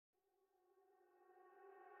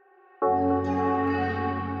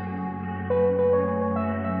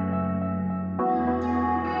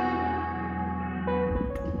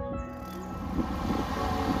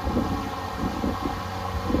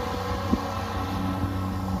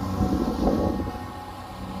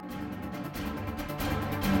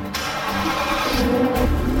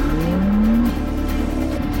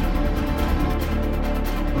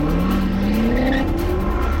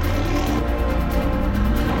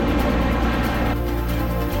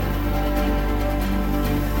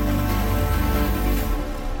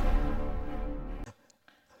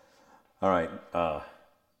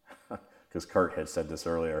because Curt had said this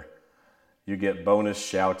earlier. You get bonus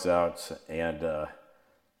shouts outs, and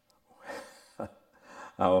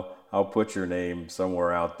I'll put your name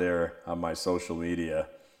somewhere out there on my social media.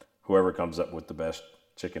 Whoever comes up with the best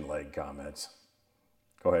chicken leg comments.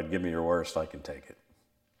 Go ahead, give me your worst, I can take it.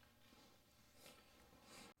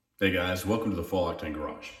 Hey guys, welcome to the Full Octane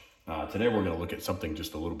Garage. Today we're going to look at something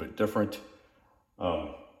just a little bit different.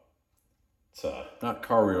 It's not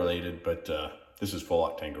car related, but this is Full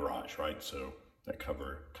Octane Garage, right? So that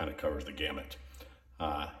kind of covers the gamut.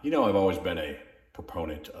 I've always been a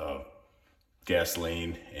proponent of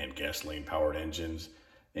gasoline and gasoline powered engines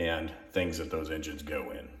and things that those engines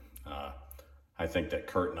go in. I think that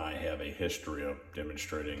Curt and I have a history of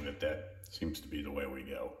demonstrating that seems to be the way we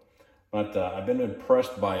go. But I've been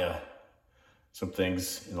impressed by some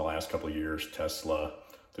things in the last couple of years, Tesla,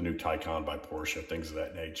 the new Taycan by Porsche, things of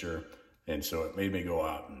that nature. And so it made me go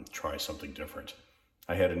out and try something different.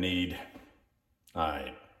 I had a need.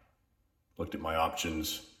 I looked at my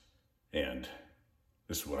options, and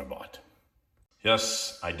this is what I bought.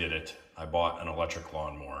 Yes, I did it. I bought an electric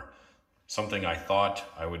lawnmower. Something I thought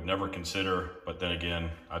I would never consider, but then again,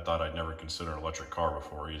 I thought I'd never consider an electric car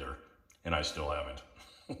before either, and I still haven't.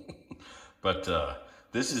 But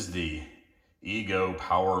this is the Ego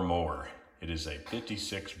Power Mower. It is a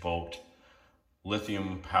 56 volt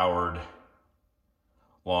lithium powered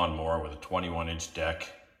lawnmower with a 21-inch deck.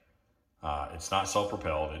 It's not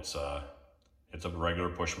self-propelled. It's a regular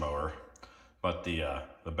push mower, but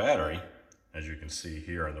the battery, as you can see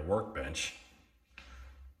here on the workbench,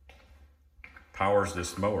 powers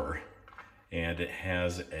this mower, and it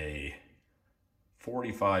has a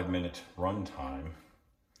 45-minute run time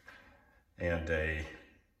and a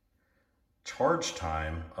charge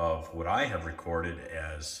time of what I have recorded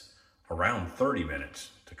as around 30 minutes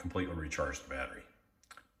to completely recharge the battery.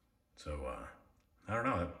 So I don't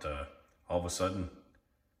know, all of a sudden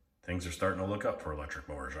things are starting to look up for electric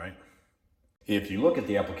mowers, right? If you look at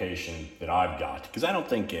the application that I've got, because I don't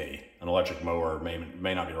think an electric mower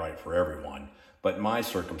may not be right for everyone, but my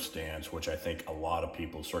circumstance, which I think a lot of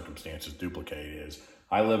people's circumstances duplicate, is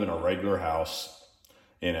I live in a regular house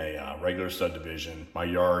in a regular subdivision. My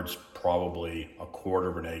yard's probably a quarter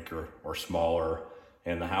of an acre or smaller,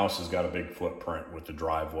 and the house has got a big footprint with the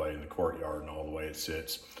driveway and the courtyard and all the way it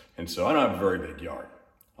sits. And so I don't have a very big yard.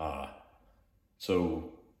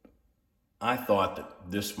 So I thought that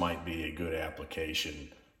this might be a good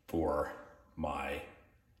application for my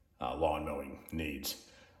lawn mowing needs.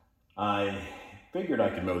 I figured I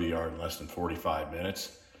could mow the yard in less than 45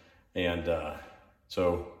 minutes, and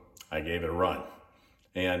so I gave it a run.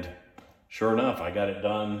 And sure enough, I got it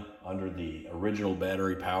done under the original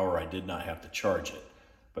battery power. I did not have to charge it.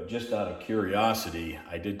 But just out of curiosity,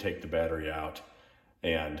 I did take the battery out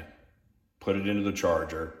and put it into the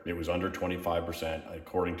charger. It was under 25%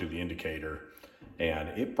 according to the indicator, and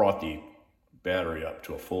it brought the battery up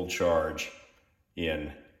to a full charge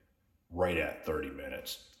in right at 30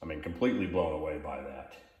 minutes. I mean, completely blown away by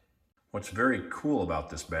that. What's very cool about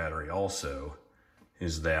this battery also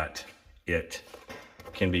is that it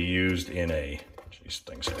can be used in geez,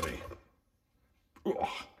 thing's heavy. Ugh.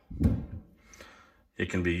 It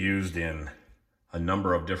can be used in a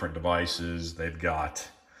number of different devices.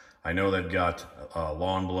 I know they've got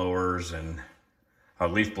lawn blowers and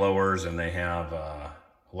leaf blowers, and they have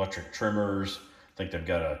electric trimmers. I think they've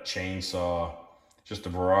got a chainsaw, just a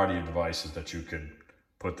variety of devices that you could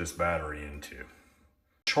put this battery into.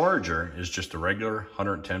 Charger is just a regular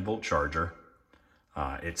 110 volt charger.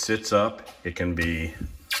 It sits up. It can be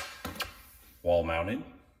wall mounted,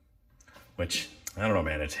 which I don't know,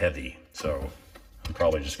 man, it's heavy. So I'm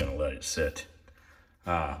probably just gonna let it sit.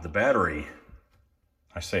 The battery,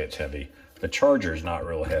 I say it's heavy. The charger is not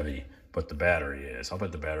real heavy, but the battery is. I'll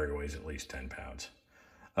bet the battery weighs at least 10 pounds.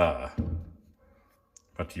 But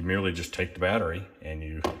you merely just take the battery and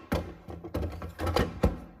you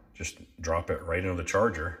just drop it right into the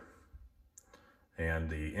charger, and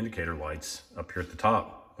the indicator lights up here at the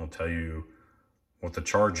top will tell you what the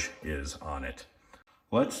charge is on it.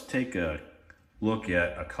 Let's take a look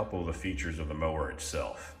at a couple of the features of the mower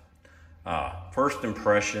itself. First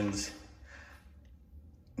impressions.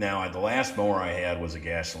 Now, the last mower I had was a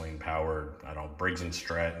gasoline powered, Briggs &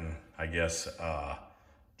 Stratton, I guess,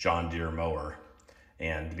 John Deere mower.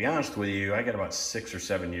 And to be honest with you, I got about 6 or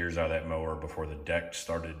 7 years out of that mower before the deck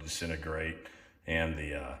started to disintegrate and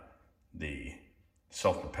the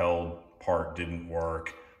self-propelled part didn't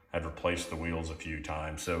work. I've replaced the wheels a few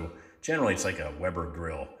times. So generally it's like a Weber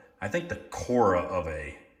grill. I think the core of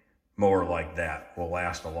a mower like that will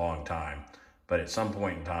last a long time, but at some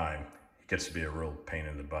point in time, it gets to be a real pain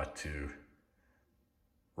in the butt to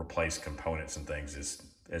replace components and things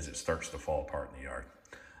as it starts to fall apart in the yard.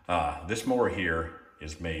 This mower here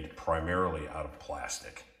is made primarily out of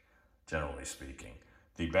plastic, generally speaking.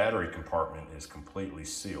 The battery compartment is completely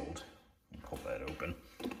sealed. Pull that open.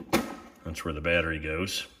 That's where the battery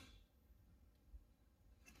goes.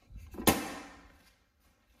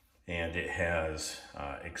 And it has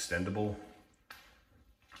extendable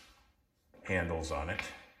handles on it.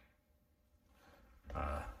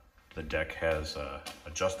 The deck has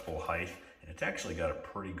adjustable height, and it's actually got a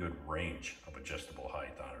pretty good range of adjustable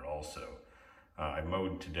height on it also. I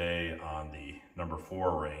mowed today on the number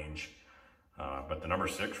 4 range, but the number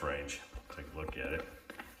 6 range, take a look at it.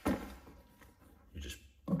 You just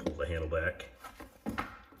pull the handle back,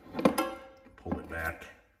 pull it back.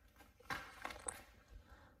 As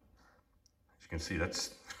you can see,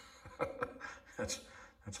 that's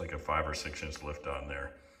that's like a 5 or 6 inch lift on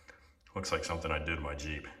there. Looks like something I did in my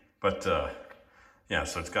Jeep. But yeah,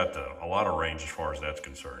 so it's got a lot of range as far as that's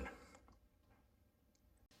concerned.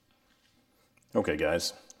 Okay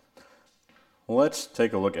guys, let's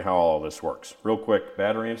take a look at how all this works. Real quick,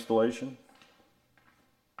 battery installation.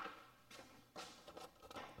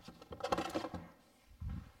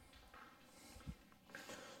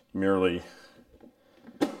 Merely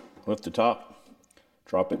lift the top,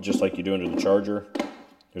 drop it just like you do into the charger.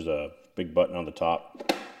 There's a big button on the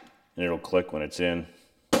top, and it'll click when it's in.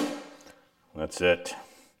 That's it.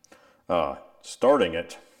 Starting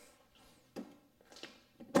it.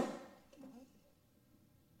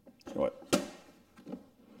 What?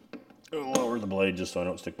 I'll lower the blade just so I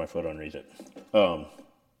don't stick my foot underneath it.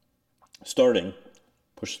 Starting,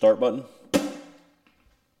 push the start button.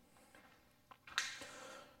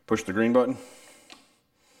 Push the green button.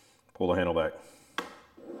 Pull the handle back.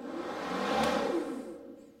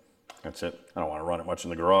 That's it. I don't want to run it much in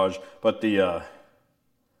the garage, but the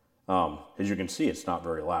as you can see, it's not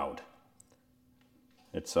very loud.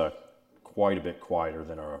 It's quite a bit quieter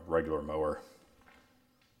than a regular mower,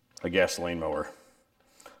 a gasoline mower.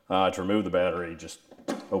 To remove the battery, just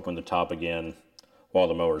open the top again while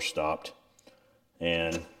the mower's stopped,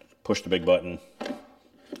 and push the big button,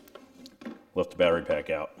 lift the battery pack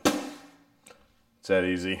out. It's that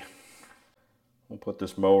easy. We'll put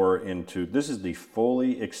this mower into, this is the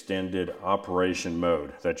fully extended operation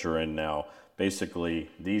mode that you're in now. Basically,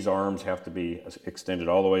 these arms have to be extended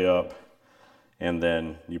all the way up, and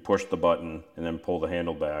then you push the button and then pull the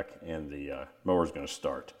handle back, and the mower is going to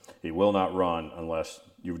start. It will not run unless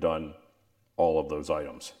you've done all of those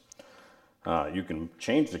items. You can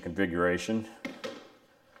change the configuration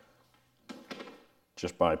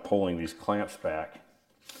just by pulling these clamps back,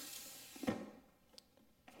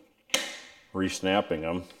 re-snapping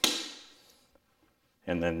them,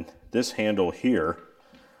 and then this handle here,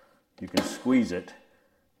 you can squeeze it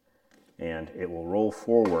and it will roll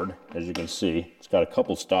forward. As you can see, it's got a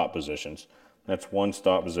couple stop positions. That's one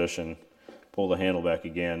stop position. Pull the handle back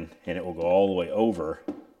again and it will go all the way over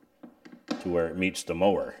to where it meets the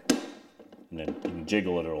mower, and then you can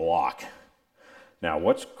jiggle it, it'll lock. Now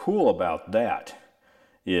what's cool about that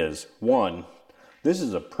is, one, this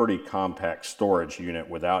is a pretty compact storage unit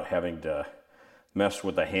without having to mess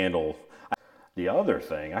with the handle. The other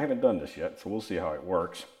thing, I haven't done this yet, so we'll see how it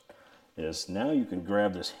works, is now you can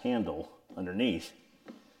grab this handle underneath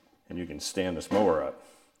and you can stand this mower up.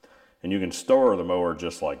 And you can store the mower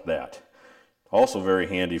just like that. Also very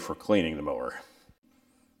handy for cleaning the mower.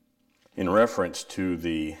 In reference to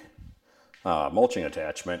the mulching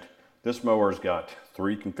attachment, this mower's got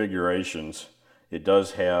 3 configurations. It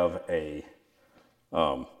does have a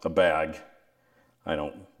bag. I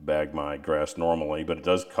don't bag my grass normally, but it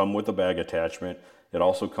does come with a bag attachment. It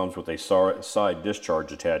also comes with a side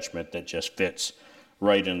discharge attachment that just fits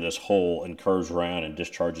right in this hole and curves around and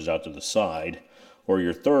discharges out to the side. Or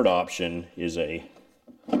your third option is a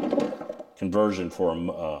conversion for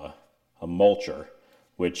a mulcher,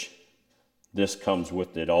 which this comes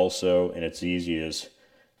with it also, and it's easy as,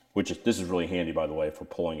 this is really handy, by the way, for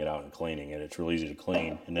pulling it out and cleaning it. It's real easy to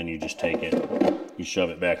clean, and then you just take it, you shove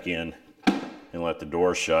it back in, and let the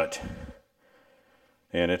door shut,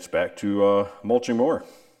 and it's back to mulching more.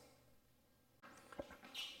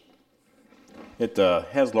 It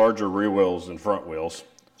has larger rear wheels than front wheels,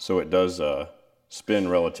 so it does spin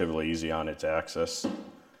relatively easy on its axis.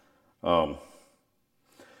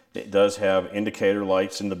 It does have indicator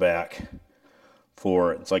lights in the back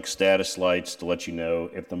for, it's like status lights to let you know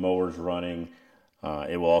if the mower's running.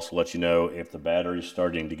 It will also let you know if the battery's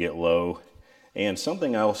starting to get low. And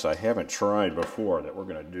something else I haven't tried before that we're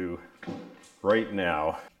going to do right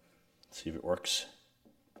now. Let's see if it works.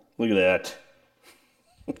 Look at that.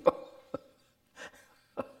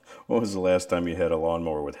 When was the last time you had a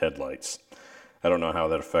lawnmower with headlights? I don't know how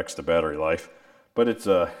that affects the battery life, but it's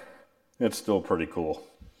still pretty cool.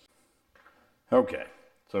 Okay,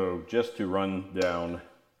 so just to run down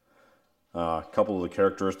a couple of the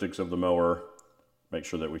characteristics of the mower, make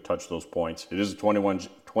sure that we touch those points. It is a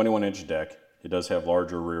 21-inch deck. It does have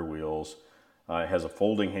larger rear wheels. It has a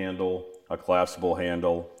folding handle, a collapsible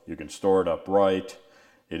handle. You can store it upright.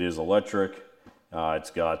 It is electric.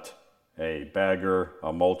 It's got a bagger,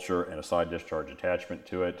 a mulcher, and a side discharge attachment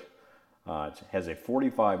to it. It has a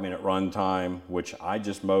 45-minute run time, which I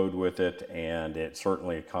just mowed with it, and it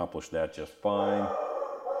certainly accomplished that just fine.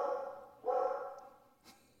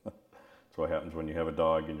 That's what happens when you have a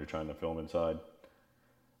dog and you're trying to film inside.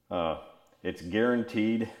 It's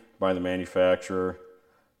guaranteed by the manufacturer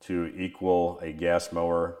to equal a gas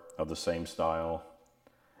mower of the same style,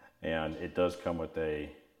 and it does come with a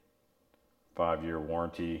 5-year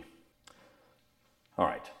warranty. All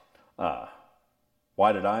right.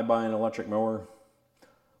 Why did I buy an electric mower?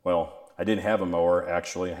 Well, I didn't have a mower,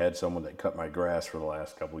 actually. I had someone that cut my grass for the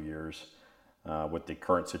last couple of years. With the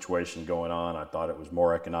current situation going on, I thought it was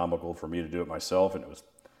more economical for me to do it myself, and it was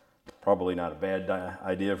probably not a bad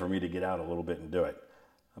idea for me to get out a little bit and do it.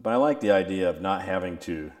 But I like the idea of not having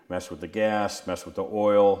to mess with the gas, mess with the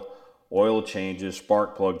oil changes,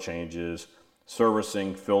 spark plug changes,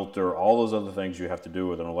 servicing, filter, all those other things you have to do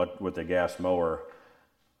with a gas mower.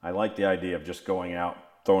 I like the idea of just going out,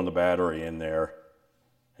 throwing the battery in there,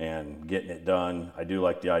 and getting it done. I do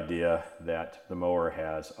like the idea that the mower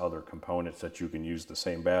has other components that you can use the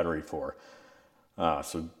same battery for.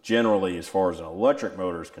 So generally, as far as an electric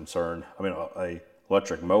motor is concerned, a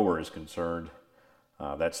electric mower is concerned,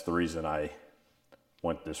 that's the reason I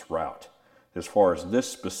went this route. As far as this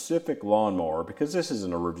specific lawnmower, because this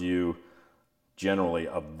isn't a review generally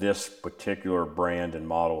of this particular brand and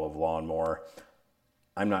model of lawnmower,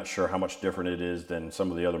 I'm not sure how much different it is than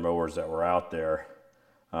some of the other mowers that were out there.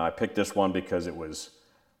 I picked this one because it was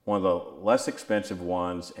one of the less expensive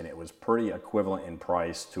ones, and it was pretty equivalent in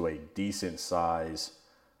price to a decent size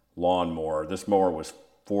lawnmower. This mower was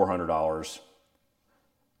 $400.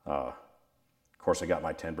 Of course, I got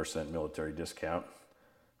my 10% military discount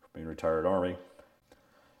for being retired Army.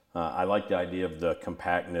 I like the idea of the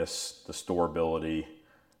compactness, the storability,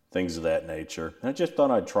 things of that nature. And I just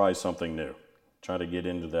thought I'd try something new. Try to get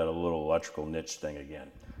into that little electrical niche thing again.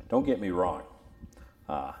 Don't get me wrong.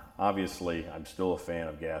 Obviously, I'm still a fan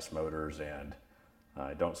of gas motors, and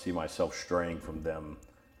I don't see myself straying from them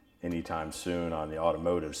anytime soon on the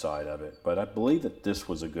automotive side of it. But I believe that this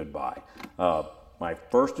was a good buy. My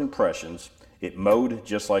first impressions, it mowed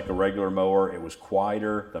just like a regular mower. It was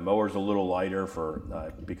quieter. The mower's a little lighter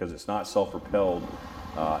because it's not self-propelled.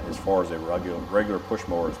 As far as a regular push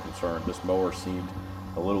mower is concerned, this mower seemed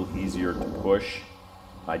a little easier to push.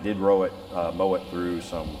 I did mow it through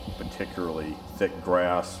some particularly thick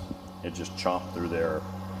grass. It just chomped through there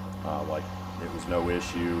like it was no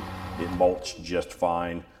issue. It mulched just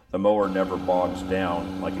fine. The mower never bogs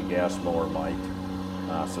down like a gas mower might,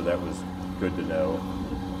 so that was good to know.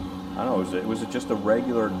 I don't know, it was just a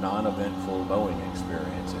regular non-eventful mowing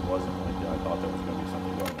experience. It wasn't like I thought there was going to be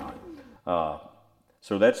something going on.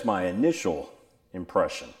 So that's my initial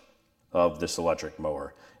impression of this electric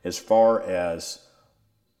mower. As far as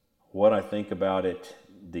what I think about it,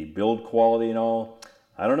 the build quality and all,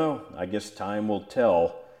 I don't know. I guess time will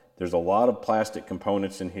tell. There's a lot of plastic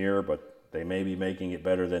components in here, but they may be making it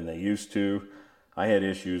better than they used to. I had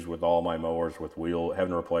issues with all my mowers with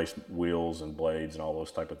having to replace wheels and blades and all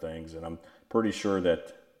those type of things, and I'm pretty sure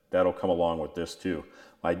that that'll come along with this too.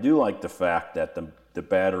 I do like the fact that the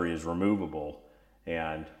battery is removable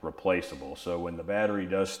and replaceable. So when the battery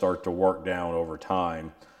does start to work down over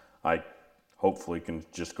time, I hopefully can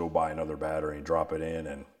just go buy another battery and drop it in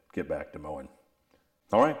and get back to mowing.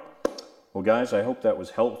 All right. Well, guys, I hope that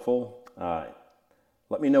was helpful.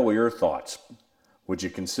 Let me know what your thoughts. Would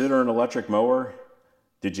you consider an electric mower?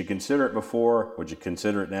 Did you consider it before? Would you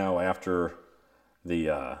consider it now after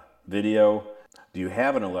the video? Do you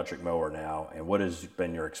have an electric mower now, and what has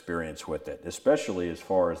been your experience with it, especially as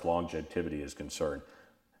far as longevity is concerned?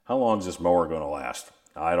 How long is this mower going to last?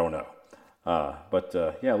 I don't know.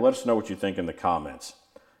 Yeah, let us know what you think in the comments.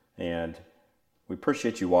 And we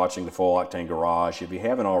appreciate you watching the Full Octane Garage. If you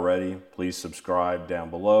haven't already, please subscribe down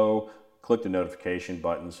below. Click the notification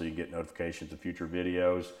button so you get notifications of future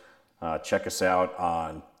videos. Check us out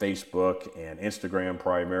on Facebook and Instagram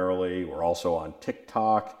primarily. We're also on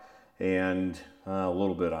TikTok and a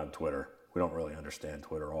little bit on Twitter. We don't really understand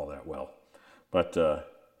Twitter all that well. But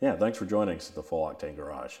yeah, thanks for joining us at the Full Octane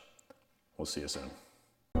Garage. We'll see you soon.